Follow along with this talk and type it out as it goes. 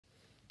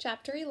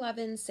Chapter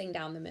 11, Sing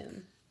Down the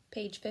Moon,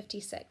 page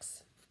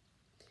 56.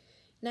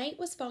 Night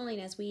was falling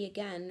as we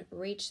again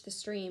reached the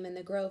stream in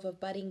the grove of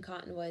budding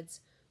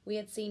cottonwoods. We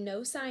had seen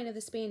no sign of the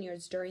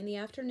Spaniards during the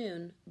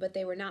afternoon, but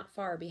they were not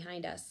far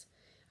behind us.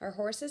 Our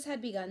horses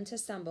had begun to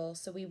stumble,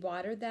 so we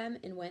watered them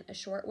and went a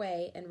short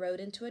way and rode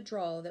into a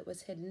draw that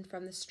was hidden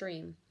from the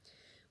stream.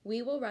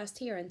 "We will rest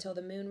here until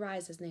the moon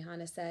rises,"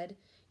 Nehana said.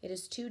 "It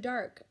is too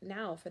dark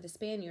now for the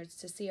Spaniards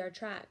to see our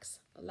tracks.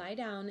 Lie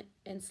down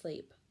and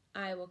sleep.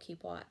 I will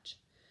keep watch."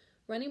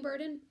 Running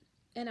Bird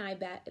and I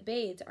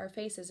bathed our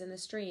faces in the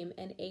stream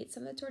and ate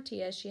some of the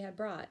tortillas she had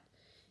brought.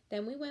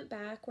 Then we went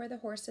back where the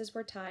horses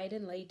were tied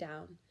and laid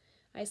down.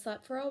 I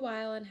slept for a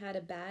while and had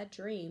a bad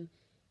dream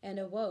and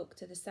awoke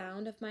to the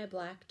sound of my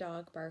black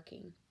dog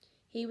barking.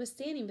 He was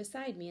standing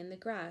beside me in the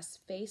grass,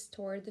 face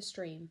toward the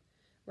stream.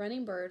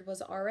 Running Bird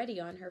was already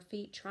on her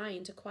feet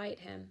trying to quiet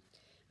him.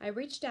 I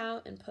reached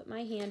out and put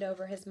my hand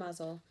over his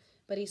muzzle,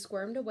 but he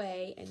squirmed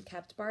away and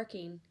kept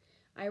barking.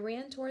 I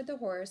ran toward the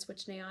horse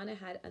which Nehana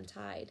had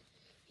untied.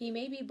 "He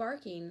may be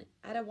barking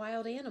at a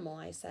wild animal,"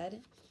 I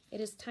said.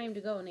 "It is time to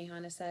go,"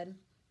 Nehana said.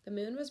 The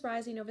moon was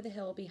rising over the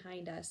hill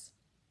behind us,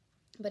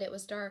 but it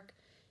was dark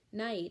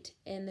night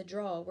in the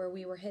draw where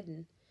we were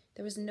hidden.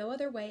 There was no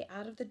other way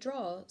out of the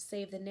draw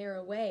save the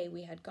narrow way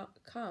we had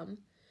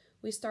come.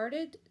 We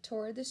started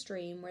toward the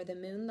stream where the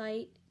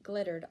moonlight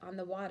glittered on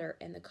the water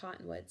and the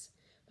cottonwoods.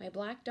 My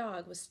black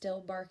dog was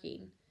still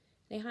barking.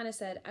 Nehana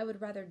said, "I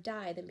would rather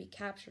die than be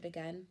captured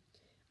again."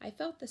 I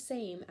felt the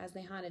same as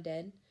Nehana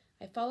did.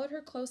 I followed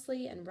her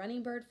closely, and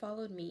Running Bird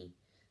followed me.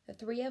 The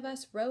three of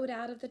us rode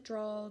out of the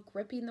draw,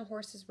 gripping the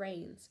horses'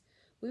 reins.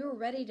 We were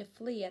ready to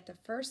flee at the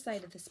first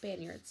sight of the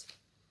Spaniards.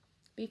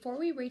 Before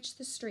we reached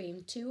the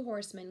stream, two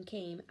horsemen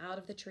came out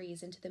of the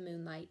trees into the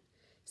moonlight.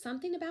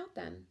 Something about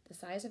them, the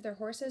size of their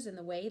horses and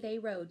the way they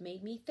rode,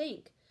 made me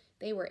think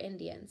they were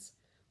Indians.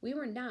 We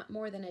were not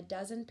more than a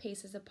dozen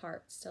paces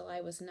apart, still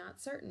I was not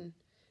certain.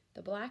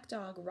 The black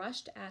dog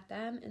rushed at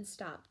them and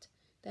stopped.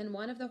 Then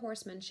one of the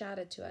horsemen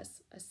shouted to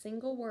us, a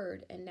single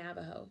word in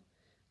Navajo.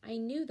 I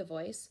knew the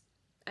voice.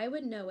 I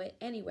would know it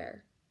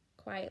anywhere.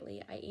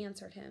 Quietly, I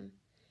answered him.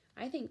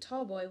 I think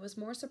Tallboy was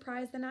more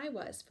surprised than I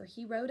was, for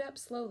he rode up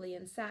slowly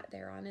and sat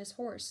there on his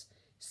horse,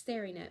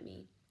 staring at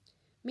me.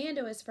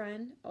 Mando, his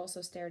friend, also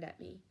stared at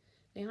me.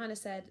 Nehana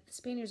said, "The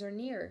Spaniards are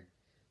near."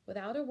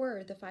 Without a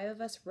word, the five of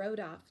us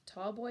rode off,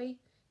 Tallboy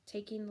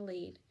taking the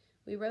lead.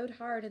 We rode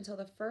hard until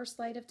the first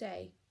light of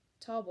day.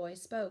 Tallboy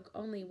spoke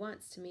only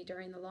once to me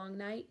during the long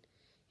night.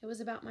 It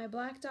was about my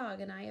black dog,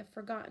 and I have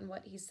forgotten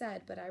what he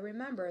said, but I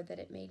remember that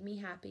it made me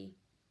happy.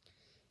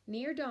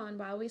 Near dawn,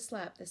 while we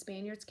slept, the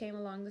Spaniards came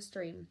along the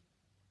stream.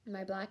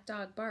 My black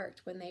dog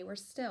barked when they were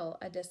still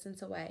a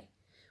distance away.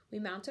 We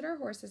mounted our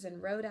horses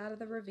and rode out of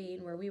the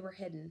ravine where we were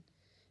hidden.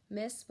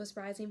 Mist was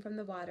rising from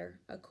the water.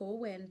 A cool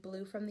wind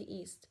blew from the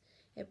east.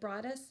 It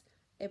brought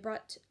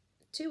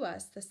to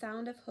us the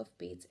sound of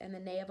hoofbeats and the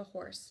neigh of a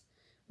horse.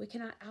 "We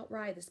cannot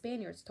outride the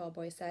Spaniards,"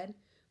 Tallboy said.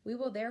 "We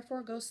will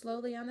therefore go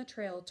slowly on the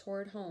trail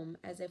toward home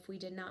as if we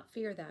did not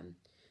fear them.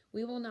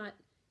 We will not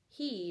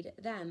heed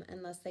them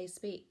unless they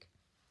speak.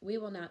 We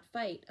will not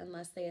fight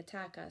unless they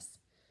attack us."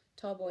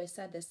 Tallboy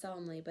said this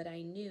solemnly, but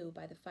I knew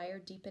by the fire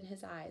deep in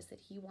his eyes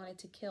that he wanted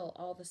to kill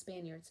all the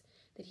Spaniards,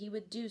 that he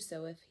would do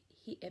so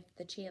if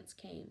the chance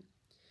came.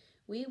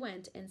 We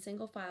went in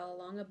single file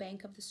along a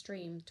bank of the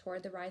stream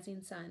toward the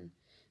rising sun.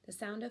 The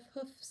sound of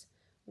hoofs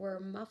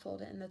were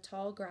muffled in the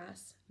tall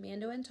grass.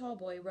 Mando and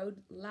Tallboy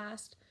rode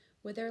last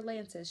with their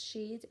lances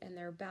sheathed and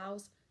their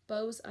bows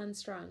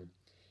unstrung.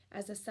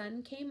 As the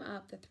sun came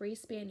up, the three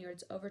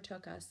Spaniards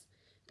overtook us.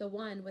 The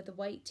one with the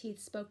white teeth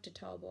spoke to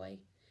Tallboy.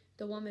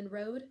 The women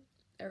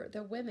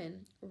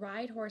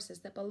ride horses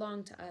that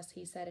belong to us,"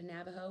 he said in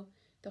Navajo.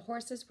 "The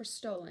horses were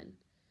stolen."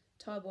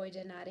 Tallboy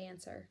did not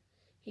answer.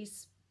 He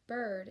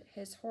spurred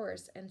his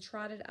horse and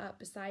trotted up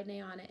beside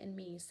Nehana and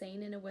me,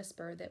 saying in a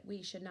whisper that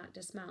we should not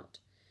dismount.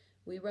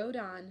 We rode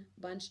on,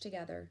 bunched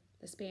together,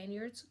 the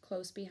Spaniards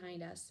close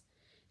behind us.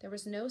 There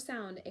was no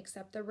sound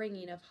except the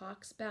ringing of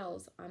hawks'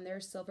 bells on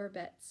their silver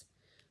bits.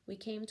 We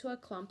came to a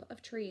clump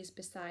of trees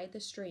beside the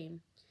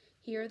stream.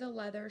 Here the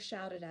leather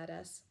shouted at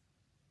us.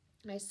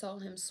 I saw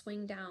him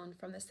swing down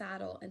from the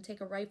saddle and take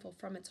a rifle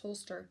from its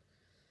holster.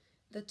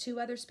 The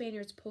two other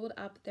Spaniards pulled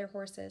up their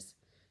horses.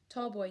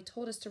 Tallboy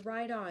told us to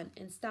ride on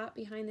and stop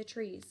behind the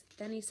trees.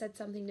 Then he said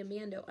something to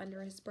Mando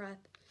under his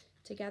breath.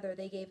 Together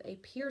they gave a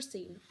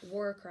piercing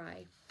war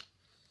cry.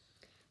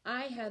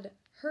 I had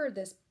heard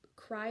this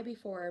cry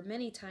before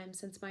many times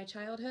since my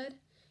childhood.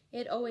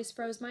 It always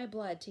froze my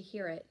blood to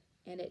hear it,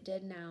 and it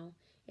did now.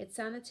 It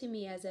sounded to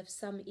me as if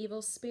some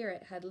evil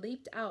spirit had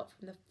leaped out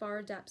from the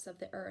far depths of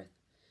the earth.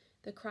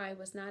 The cry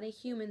was not a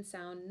human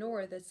sound,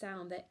 nor the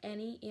sound that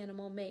any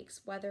animal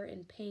makes, whether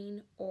in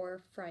pain or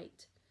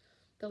fright.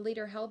 The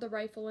leader held the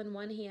rifle in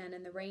one hand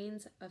and the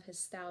reins of his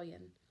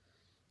stallion.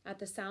 At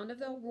the sound of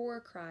the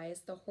war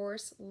cries, the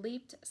horse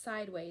leaped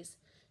sideways,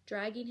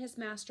 dragging his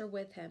master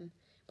with him.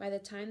 By the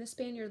time the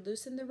Spaniard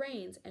loosened the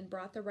reins and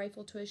brought the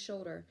rifle to his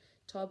shoulder,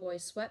 Tallboy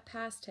swept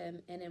past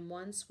him and in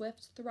one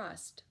swift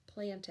thrust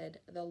planted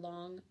the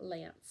long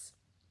lance.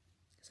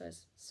 So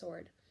his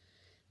sword.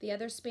 The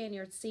other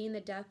Spaniards, seeing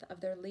the death of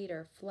their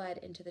leader, fled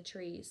into the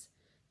trees.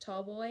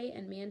 Tallboy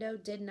and Mando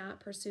did not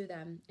pursue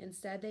them.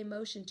 Instead, they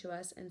motioned to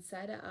us and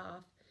set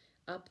off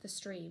up the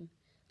stream.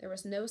 There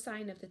was no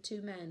sign of the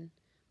two men.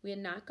 We had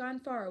not gone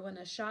far when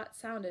a shot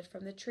sounded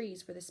from the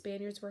trees where the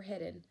Spaniards were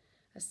hidden.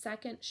 A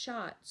second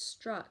shot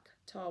struck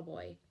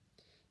Tallboy.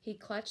 He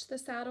clutched the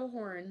saddle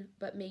horn,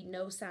 but made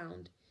no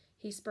sound.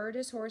 He spurred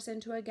his horse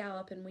into a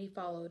gallop, and we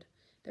followed.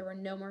 There were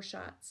no more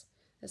shots.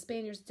 The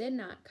Spaniards did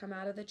not come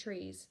out of the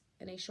trees.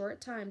 In a short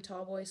time,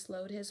 Tallboy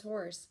slowed his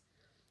horse.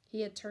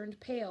 He had turned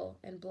pale,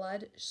 and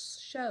blood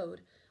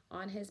showed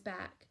on his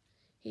back.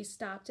 He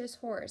stopped his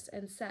horse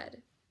and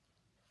said,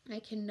 "I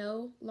can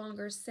no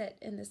longer sit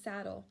in the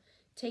saddle.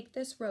 Take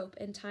this rope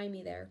and tie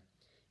me there."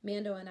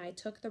 Mando and I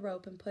took the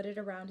rope and put it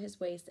around his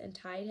waist and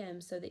tied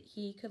him so that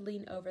he could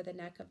lean over the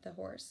neck of the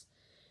horse.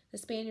 The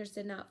Spaniards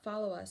did not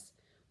follow us.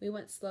 We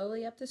went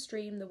slowly up the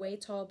stream the way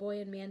Tallboy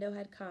and Mando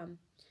had come.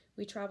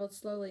 We traveled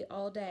slowly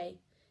all day.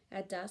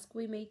 At dusk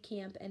we made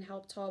camp and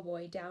helped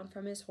Tallboy down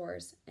from his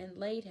horse and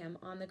laid him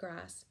on the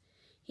grass.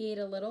 He ate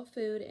a little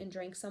food and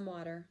drank some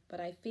water, but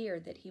I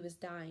feared that he was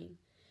dying.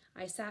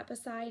 I sat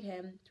beside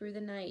him through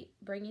the night,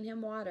 bringing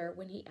him water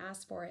when he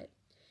asked for it.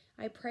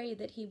 I prayed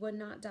that he would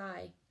not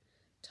die.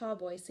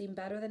 Tallboy seemed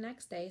better the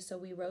next day, so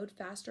we rode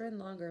faster and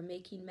longer,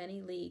 making many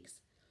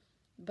leagues.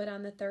 But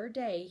on the third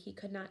day he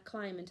could not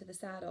climb into the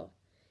saddle.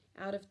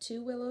 Out of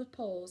 2 willow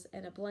poles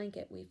and a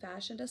blanket we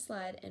fashioned a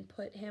sled and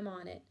put him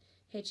on it,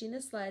 hitching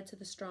the sled to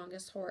the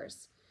strongest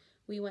horse.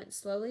 We went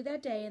slowly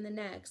that day and the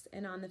next,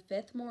 and on the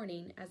 5th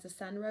morning, as the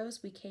sun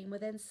rose, we came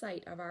within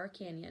sight of our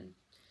canyon.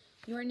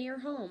 "You are near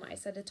home," I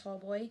said to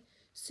Tallboy.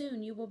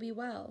 "Soon you will be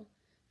well."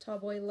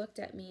 Tallboy looked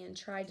at me and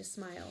tried to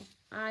smile.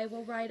 "I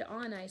will ride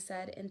on," I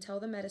said, "and tell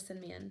the medicine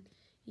man."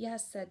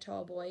 "Yes," said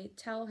Tallboy,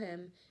 "tell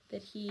him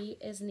that he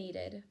is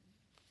needed."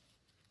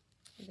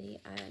 The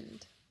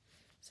end.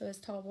 So is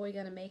Tallboy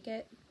going to make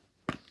it?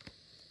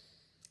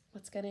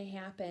 What's going to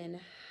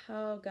happen?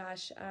 Oh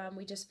gosh,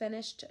 we just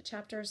finished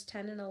chapters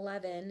 10 and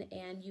 11,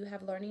 and you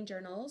have learning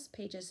journals,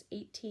 pages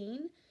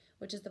 18,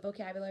 which is the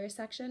vocabulary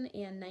section,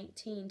 and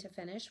 19 to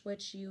finish,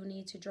 which you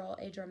need to draw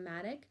a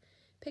dramatic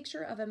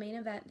picture of a main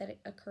event that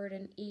occurred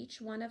in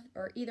each one of,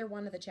 or either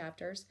one of the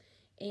chapters,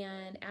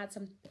 and add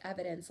some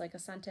evidence like a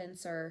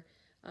sentence or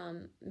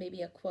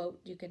maybe a quote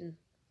you can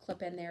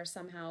clip in there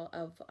somehow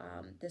of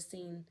the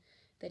scene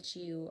that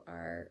you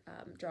are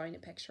drawing a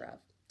picture of.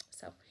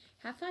 So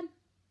have fun.